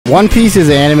One Piece is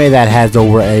an anime that has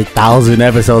over 1,000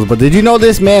 episodes, but did you know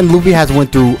this, man? Luffy has went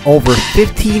through over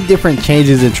 15 different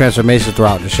changes and transformations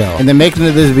throughout the show. In the making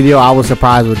of this video, I was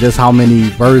surprised with just how many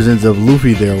versions of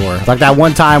Luffy there were. Like that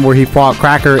one time where he fought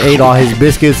Cracker, ate all his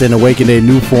biscuits, and awakened a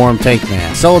new form, Tank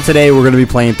Man. So today we're going to be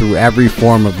playing through every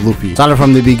form of Luffy, starting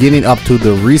from the beginning up to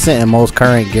the recent and most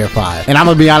current Gear 5. And I'm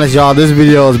going to be honest, y'all, this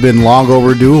video has been long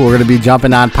overdue. We're going to be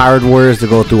jumping on Pirate Warriors to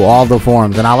go through all the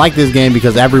forms. And I like this game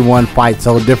because everyone fights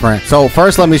so different. So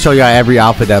first, let me show you every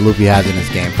outfit that Luffy has in this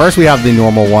game. First, we have the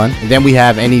normal one, and then we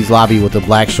have Enies Lobby with the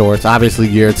black shorts, obviously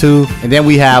Gear 2, and then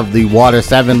we have the Water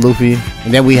 7 Luffy,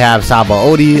 and then we have Saba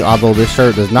Odi, although this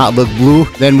shirt does not look blue.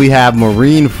 Then we have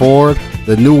Marine Ford,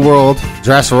 the New World,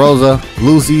 Dressrosa,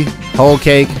 Lucy, Whole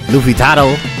Cake, Luffy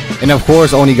Tato, and of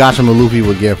course Onigashima Luffy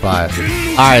with Gear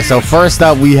 5. Alright, so first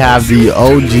up we have the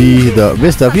OG, the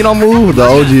Mr. If you don't move, the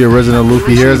OG original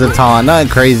Luffy. Here's a taunt, nothing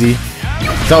crazy.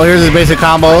 So here's his basic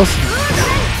combos.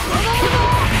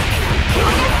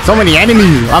 So many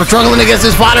enemies. I'm struggling against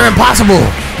this fighter, impossible.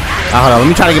 Hold on, let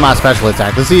me try to get my special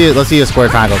attack. Let's see a square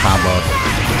triangle combo.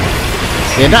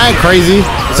 Yeah, nothing crazy.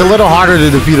 It's a little harder to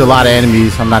defeat a lot of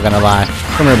enemies, I'm not gonna lie.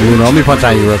 Come here, Bruno. Let me punch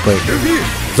on you real quick.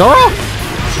 Zoro?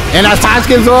 And that's time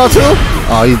skip Zoro too?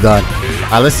 Oh, he's done.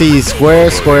 Alright, let's see.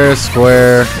 Square, square,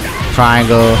 square,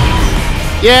 triangle.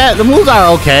 Yeah, the moves are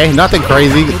okay. Nothing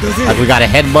crazy. Like we got a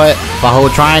headbutt, if I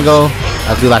hold triangle.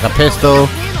 Let's do like a pistol.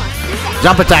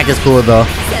 Jump attack is cool though.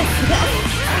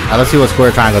 Alright, let's see what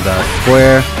square triangle does.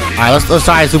 Square. Alright, let's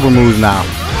try super moves now.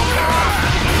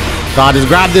 So I just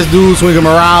grab this dude, swing him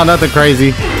around, nothing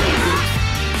crazy.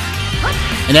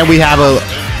 And then we have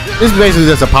this is basically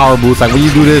just a power boost. Like when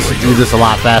you do this, you're just a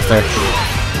lot faster.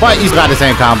 But he's got the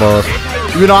same combos.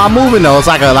 You know, I'm moving though. It's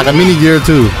like a mini Gear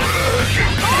 2.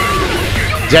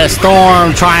 Jet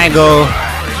Storm, Triangle,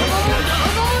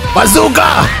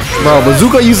 Bazooka! Bro,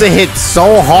 Bazooka used to hit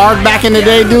so hard back in the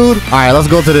day, dude. Alright, let's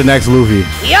go to the next Luffy.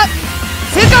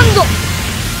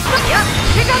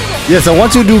 Yeah, so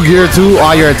once you do Gear 2,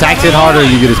 all your attacks hit harder,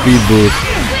 you get a speed boost.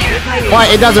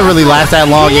 But it doesn't really last that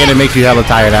long, and it makes you hella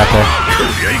tired after.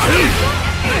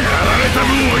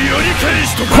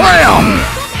 Cram!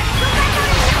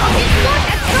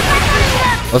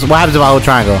 What happens if I hold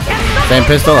triangle? Same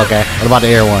pistol? Okay. What about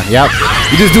the air one? Yep.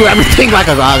 You just do everything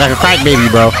like a crack baby,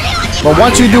 bro. But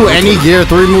once you do any Gear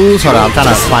 3 moves, hold on, I'm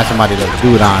trying to find somebody to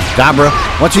do it on. Got, bro.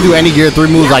 Once you do any Gear 3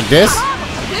 moves like this,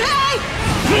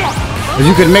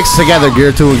 you can mix together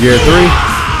Gear 2 and Gear 3.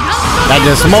 That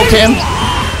just smoked him.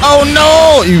 Oh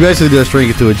no! You basically just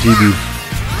shrink it to a chibi.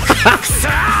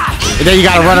 And then you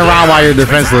gotta run around while you're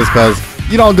defenseless because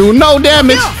you don't do no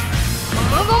damage.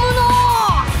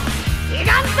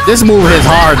 This move hits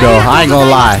hard though, I ain't gonna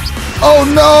lie. Oh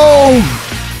no!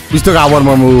 We still got one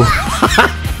more move.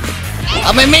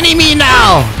 I'm a mini-me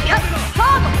now!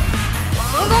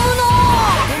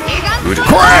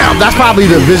 Cram! That's probably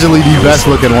visually the best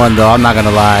looking one though, I'm not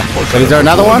gonna lie. But is there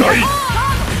another one?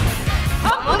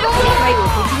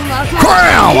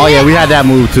 Cram! Oh yeah, we had that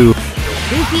move too.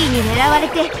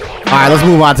 Alright, let's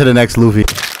move on to the next Luffy.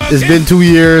 It's been 2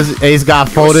 years, Ace got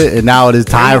folded, and now it is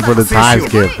time for the time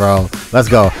skip, bro. Let's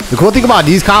go. The cool thing about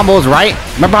these combos, right?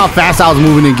 Remember how fast I was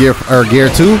moving in Gear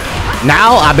 2?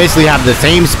 Now I basically have the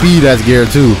same speed as Gear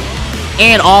 2.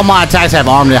 And all my attacks have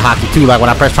arm net hockey too. Like when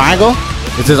I press triangle,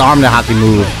 it's his arm net hockey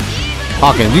move.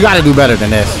 Hawkins, you gotta do better than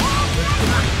this.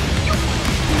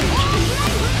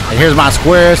 And here's my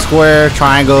square, square,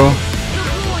 triangle.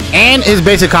 And his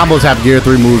basic combos have Gear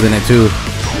 3 moves in it too.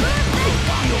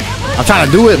 I'm trying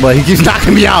to do it, but he keeps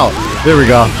knocking me out. There we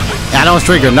go. I don't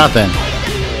streak or nothing.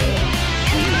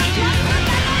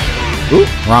 Ooh,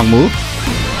 wrong move.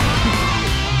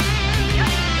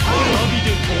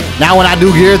 Now when I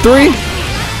do Gear 3,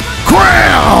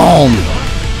 cram!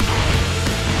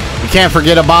 You can't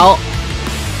forget about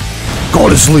go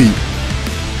to sleep.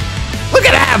 Look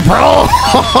at that, bro.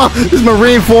 This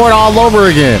Marine Ford all over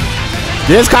again.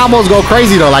 His combos go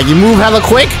crazy though. Like you move hella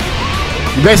quick.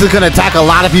 You basically can attack a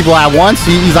lot of people at once.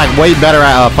 He's like way better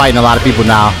at fighting a lot of people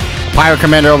now. Pirate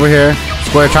Commander over here.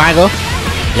 Square triangle.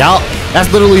 Yup.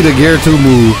 That's literally the Gear 2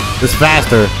 move. It's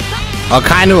faster.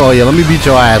 Kainu. Oh yeah, let me beat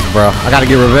your ass, bro. I gotta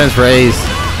get revenge for Ace.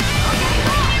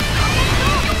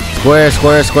 Square,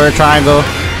 square, square, triangle.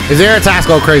 His air attacks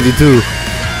go crazy too.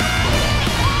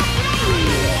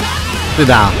 Sit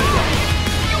down.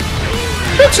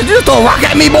 Bitch, you just throw a rock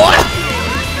at me, boy.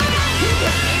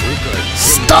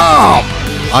 Stomp.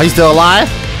 Oh, he's still alive?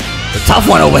 The tough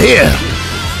one over here.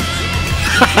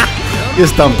 Get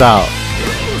stumped out.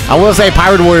 I will say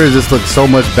Pirate Warriors just looks so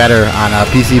much better on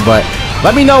PC, but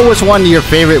let me know which one your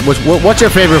favorite, what's your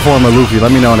favorite form of Luffy?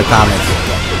 Let me know in the comments.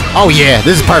 Oh yeah,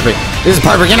 this is perfect. This is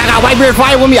perfect. And I got Whitebeard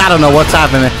fighting with me. I don't know what's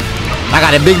happening. I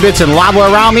got a big bitch and lava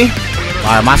around me.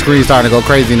 All right, my screen's starting to go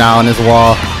crazy now on this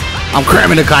wall. I'm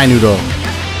cramming the Kainu though.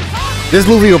 This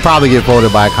Luffy will probably get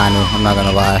folded by a Kainu. I'm not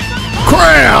gonna lie.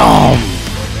 Cram!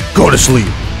 Go to sleep.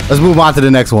 Let's move on to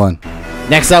the next one.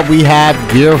 Next up, we have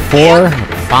Gear 4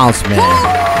 Bounce Man.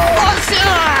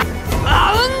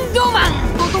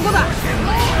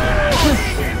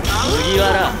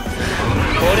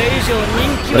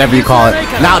 Whatever you call it.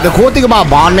 Now, the cool thing about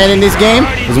Bond Man in this game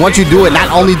is once you do it, not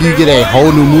only do you get a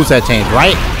whole new moveset change,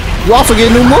 right? You also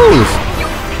get new moves.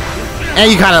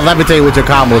 And you kind of levitate with your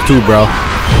combos too, bro.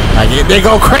 Like, they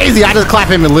go crazy. I just clap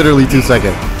him in literally 2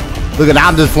 seconds. Look at that.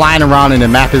 I'm just flying around and the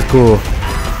map is cool.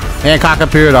 Hancock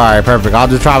appeared. All right, perfect. I'll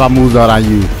just try my moves out on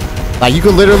you. Like, you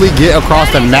can literally get across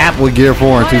the map with Gear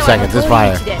 4 in 2 seconds. It's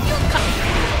fire.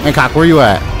 Hancock, where you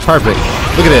at? Perfect.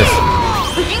 Look at this.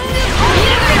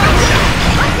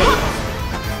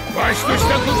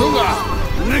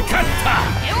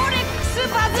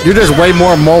 You're just way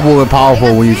more mobile and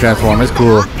powerful when you transform. It's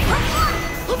cool.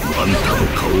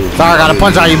 Sorry, I gotta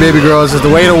punch out you, baby girl. It's just the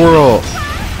way of the world.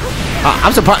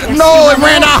 I'm surprised. No, it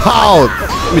ran out.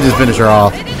 Let me just finish her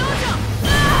off.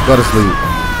 Go to sleep.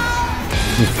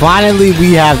 And finally,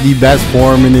 we have the best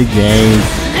form in the game.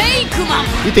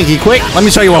 You think he quick? Let me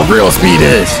show you what real speed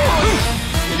is.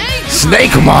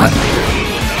 Snake-mon.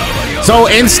 So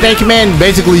in Snake Man,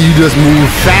 basically you just move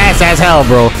fast as hell,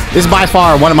 bro. This is by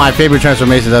far one of my favorite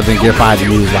transformations up in Gear 5 to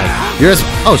use. Like, you're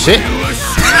oh shit.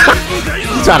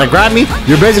 You trying to grab me?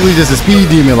 You're basically just a speed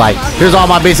demon. Like, here's all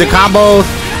my basic combos.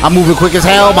 I'm moving quick as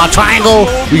hell. My triangle.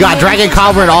 We got Dragon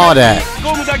Cover and all that.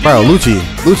 Bro, Lucci,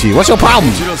 what's your problem?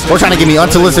 We're trying to give me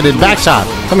unsolicited back shot.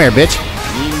 Come here, bitch.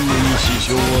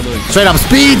 Straight up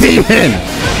speed demon.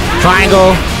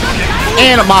 Triangle.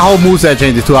 And my whole moveset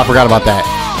changes too. I forgot about that.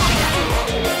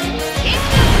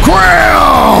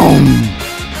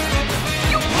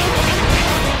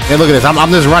 Hey, look at this. I'm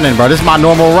just running, bro. This is my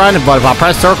normal run, but if I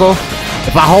press circle,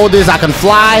 if I hold this, I can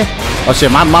fly. Oh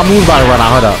shit, my move's about to run out.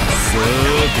 Hold up.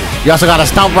 You also got a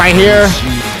stump right here.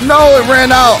 No, it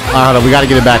ran out. All right, hold up. We got to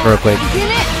get it back real quick.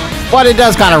 But it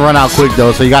does kind of run out quick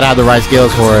though, so you got to have the right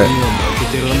skills for it.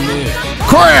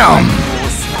 Cram!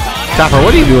 Chopper,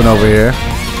 what are you doing over here?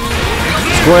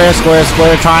 Square, square,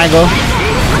 square, triangle.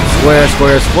 Square,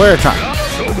 square, square, triangle.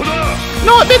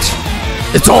 No, bitch!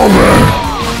 It's over!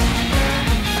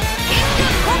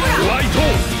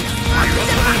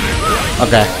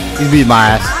 Okay, he's beat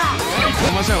my ass.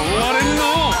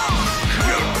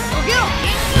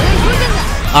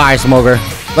 Alright, Smoker.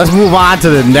 Let's move on to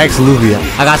the next Luffy.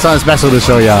 I got something special to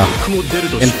show y'all.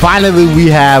 And finally, we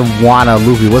have Wana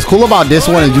Luffy. What's cool about this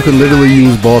one is you can literally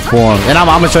use both forms. And I'm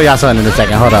gonna show y'all something in a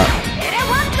second. Hold up.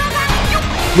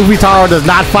 Luffy Taro does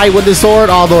not fight with this sword,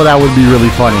 although that would be really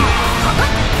funny.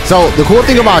 So the cool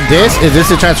thing about this is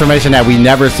this is a transformation that we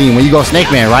never seen. When you go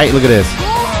Snake Man, right? Look at this.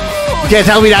 You can't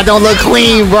tell me that don't look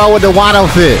clean, bro, with the Wano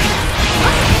fit.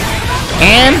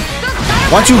 And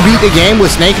once you beat the game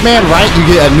with Snake Man, right, you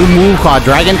get a new move called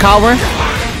Dragon Cover.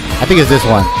 I think it's this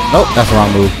one. Nope, that's the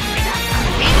wrong move.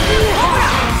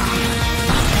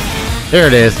 There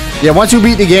it is. Yeah, once you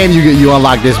beat the game, you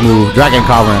unlock this move, Dragon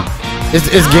Cover.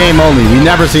 It's game only. We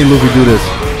never seen Luffy do this.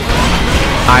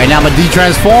 All right, now I'm gonna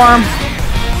de-transform.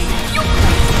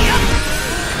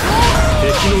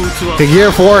 Can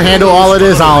Gear 4 handle all of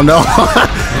this? I don't know.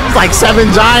 It's like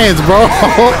 7 giants, bro.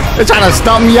 They're trying to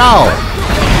stump me out.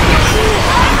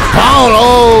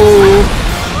 Oh,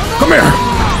 come here.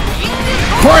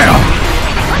 Bam.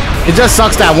 It just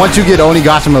sucks that once you get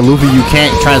Onigashima Luffy, you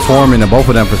can't transform into both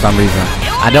of them for some reason.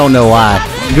 I don't know why.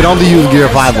 You can only use Gear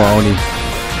 5 on Oni.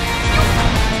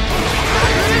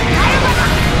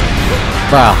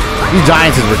 Bro, these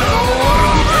giants is ridiculous.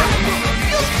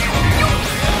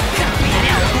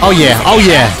 Oh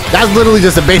yeah, that's literally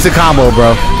just a basic combo,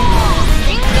 bro.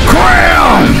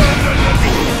 Cram!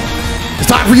 It's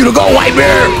time for you to go,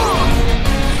 Whitebeard!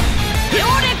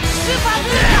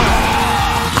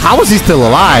 How is he still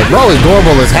alive? Bro, it's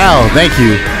adorable as hell. Thank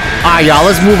you. Alright, y'all,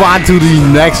 let's move on to the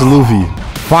next Luffy.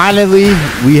 Finally,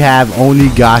 we have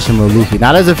Onigashima Luffy.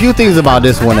 Now, there's a few things about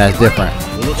this one that's different.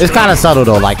 It's kind of subtle,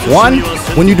 though. Like, one,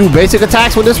 when you do basic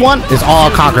attacks with this one, it's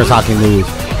all Conqueror's Haki moves.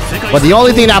 But the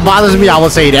only thing that bothers me, I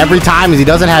would say it every time, is he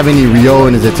doesn't have any Ryo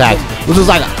in his attacks, which is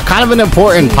like kind of an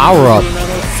important power-up.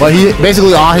 But he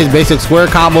basically all his basic square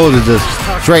combos is just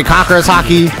straight Conqueror's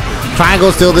Haki.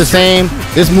 Triangle's still the same.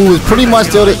 This move is pretty much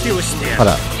still the... Hold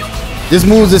up. This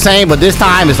move's the same, but this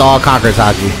time it's all Conqueror's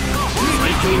Haki.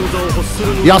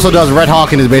 He also does Red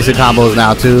Hawk in his basic combos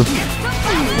now too.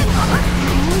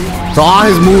 So all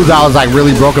his moves I was like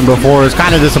really broken before. It's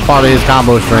kind of just a part of his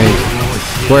combo string.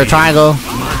 Square triangle.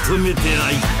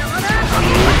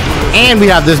 And we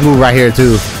have this move right here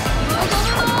too.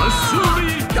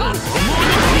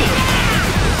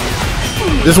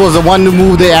 This was the one new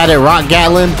move they added, Rock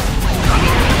Gatlin.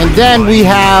 And then we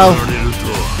have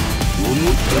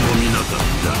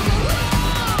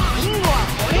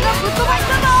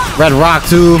Red Rock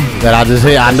 2 that I just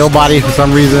hit on nobody for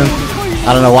some reason.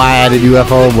 I don't know why I added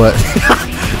UFO, but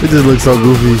it just looks so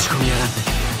goofy.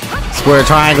 Square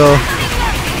triangle.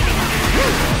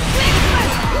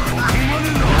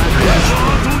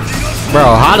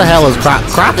 Bro, how the hell is Croc?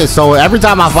 Croc is so... Every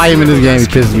time I fight him in this game, he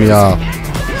pisses me off.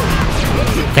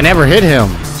 Can never hit him.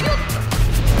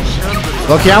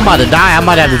 Okay, I'm about to die. I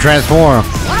might have to transform.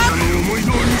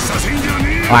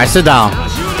 Alright, sit down.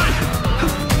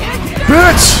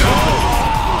 Bitch!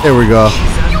 There we go.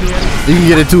 You can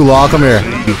get it too, Law. Come here.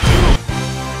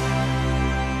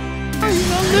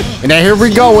 And then here we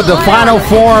go with the final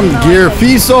form, Gear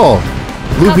Fiesel.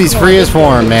 Luffy's freest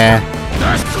form, man.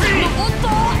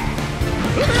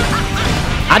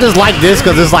 I just like this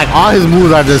because it's like all his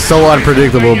moves are just so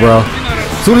unpredictable, bro.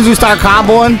 As soon as you start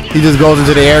comboing, he just goes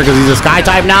into the air because he's a sky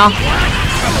type now.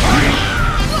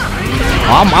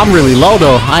 I'm really low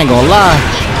though. I ain't gonna lie.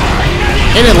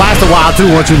 And it lasts a while too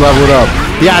once you level it up.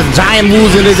 He has giant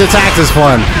moves in his attacks. It's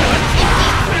fun.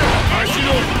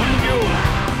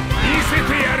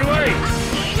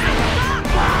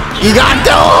 You got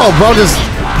dope, bro. Just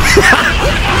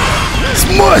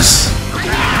smush.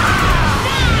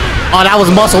 Oh, that was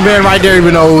Muscle Man right there,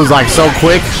 even though it was like so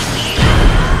quick.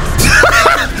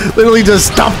 Literally just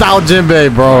stumped out Jinbei,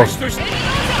 bro.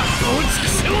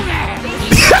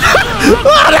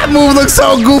 Oh, that move looks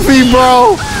so goofy,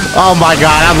 bro. Oh my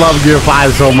god, I love Gear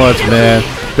 5 so much, man.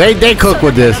 They cook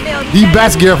with this. The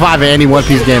best Gear 5 in any One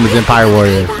Piece game is Empire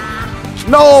Warriors.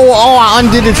 No, oh, I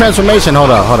undid the transformation. Hold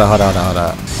up.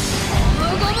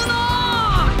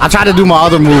 I tried to do my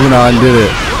other move and I undid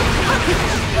it.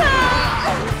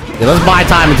 Yeah, let's buy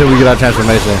time until we get our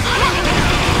transformation.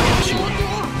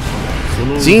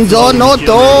 Shinzo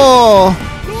Noto!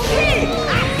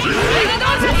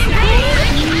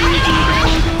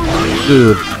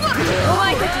 Dude.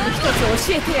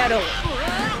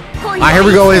 Alright, here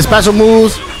we go with his special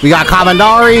moves. We got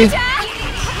Kamandari.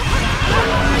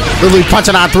 Literally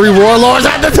punching out 3 warlords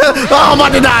at the oh, I'm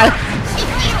about to die.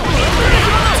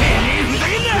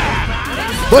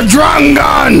 With drum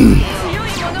gun!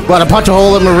 Gotta punch a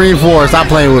hole in Marine Force. Stop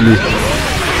playing with me.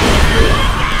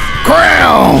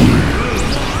 Crown!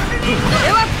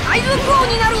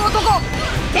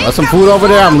 Got some food over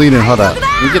there. I'm leading. Hold up.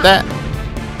 You get that?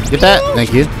 Get that?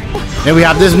 Thank you. Then we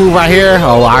have this move right here.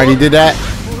 Oh, I already did that.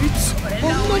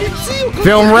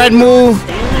 Film red move.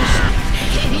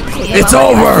 It's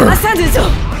over.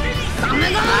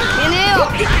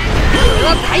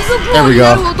 There we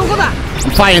go.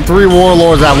 I'm fighting 3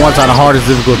 warlords at once on the hardest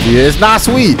difficulty. It's not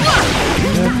sweet.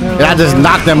 And I just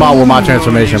knocked them out with my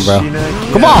transformation, bro.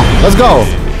 Come on, let's go.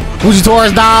 Fujitora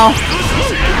is down.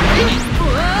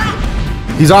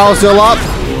 He's all still up.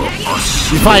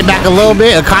 He's fighting back a little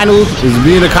bit. Akainu is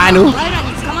being Akainu.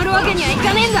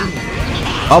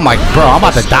 Oh my, bro, I'm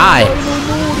about to die.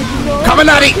 Coming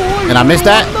at it. And I missed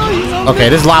that. Okay,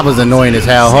 this lava's annoying as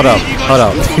hell. Hold up.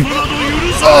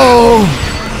 Oh.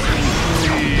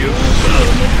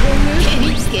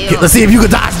 Let's see if you can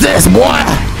dodge this, boy.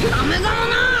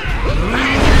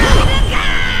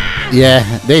 Yeah,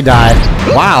 they died.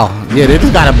 Wow. Yeah, they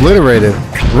just got obliterated.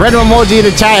 Random emoji in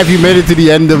the chat if you made it to the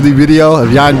end of the video.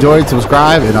 If y'all enjoyed,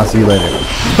 subscribe, and I'll see you later.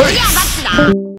 Peace.